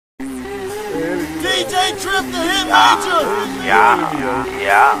DJ Trip the Hit Major.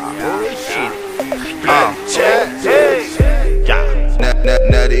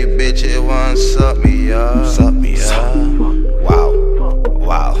 Nutty bitches wanna suck me up.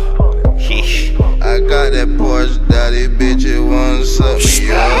 Wow. I got that Porsche, daddy bitches wanna suck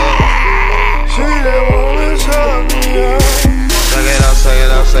me up. She done wanna suck me up. Suck it up, suck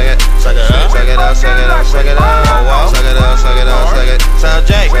it up, suck it. Suck it up, suck it up, suck it up, suck it up. Oh wow. Suck it up, suck it up, suck it. Sound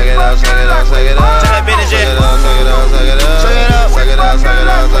J. Suck it up, suck it up, suck it up. Tell that bitch J. Suck it up, suck it up, suck it up. Suck it up, suck it up, suck it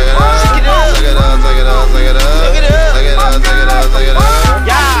up, suck it up. Suck it up, suck it up, suck it up, suck it up. Suck it up, suck it up, suck it up, suck it up.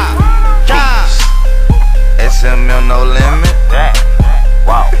 Yeah. SML no limit.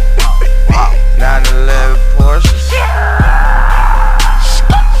 Wow. 911 Porsches.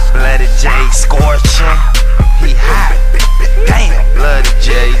 Bloody J scorching. He hot. Damn. Bloody J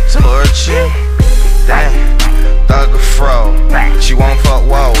torching. Damn. Thug a fro. She won't fuck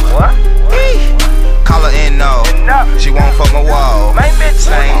whoa. Call her in no. She won't fuck my wall.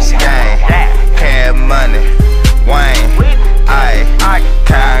 Same gang. Cash money. Wayne. I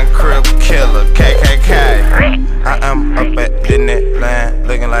kind crib killer. KKK. I am up at Disneyland,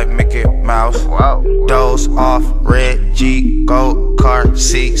 looking like Mickey Mouse. Doze off, red G, gold car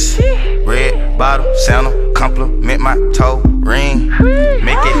seats. Red bottle, sandal, compliment my toe ring.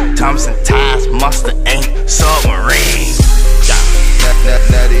 Mickey Thompson ties, mustard ain't submarine.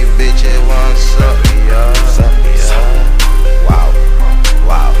 Nutty bitches wanna suck me up.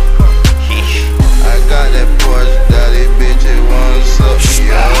 Wow. I got that Porsche, daddy bitches wanna suck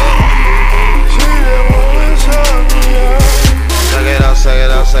me up. Suck it up, suck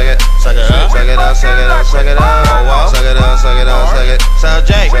it up, suck it. Suck it up, suck it up, suck it up, suck it up. Oh wow. Suck it up, suck it up, suck it. Sound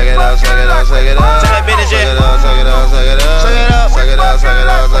J. Suck it up, suck it up, suck it up. Tell that bitch J. Suck it up, suck it up, suck it up. Suck it up, suck it up, suck it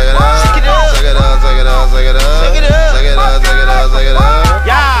up, suck it up. Suck it up, suck it up, suck it up, suck it up. Suck it up, suck it up, suck it up, suck it up.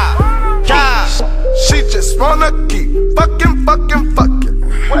 Yeah. She just wanna keep fucking.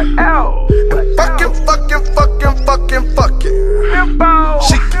 What else? And fucking.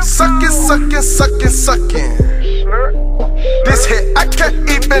 She keep sucking. This hit I can't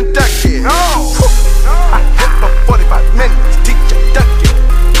even duck it. I hit for 45 minutes, DJ duck it.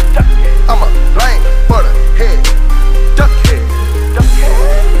 I'm a lame for the head, duck head.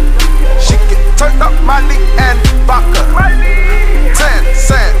 She get turned up Miley and vodka.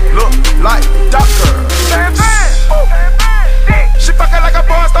 Sand look like Docker. She fucking like a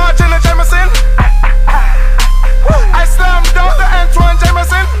porn star, Jenna Jameson. I slammed Dr. Antoine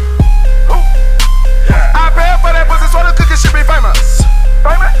Jameson. I pay for that pussy, so the cookie should be famous.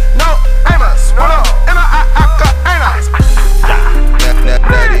 No, Amos. What up? Amos.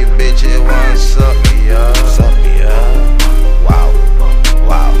 Nutty bitches wanna suck me up. Wow.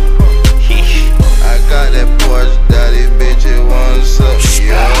 I got that Porsche, daddy bitches wanna suck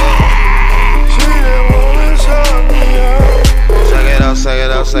me up. She done wanna suck me up. Suck it up, suck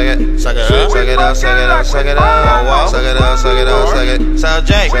it up, suck it. Suck it up, suck it up, suck it up, suck it up. Oh wow. Suck it up, suck it up, suck it. Sound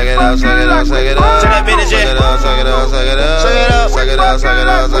J. Suck it up, suck it up, suck it up. Tell that bitch J. Suck it up, suck it up, suck it up. Suck it up, suck it up, suck it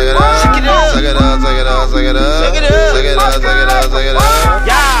up, suck it up. Suck it up, suck it up, suck it up, suck it up. Suck it up, suck it up, suck it up, suck it up.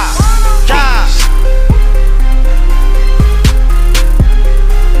 Yeah.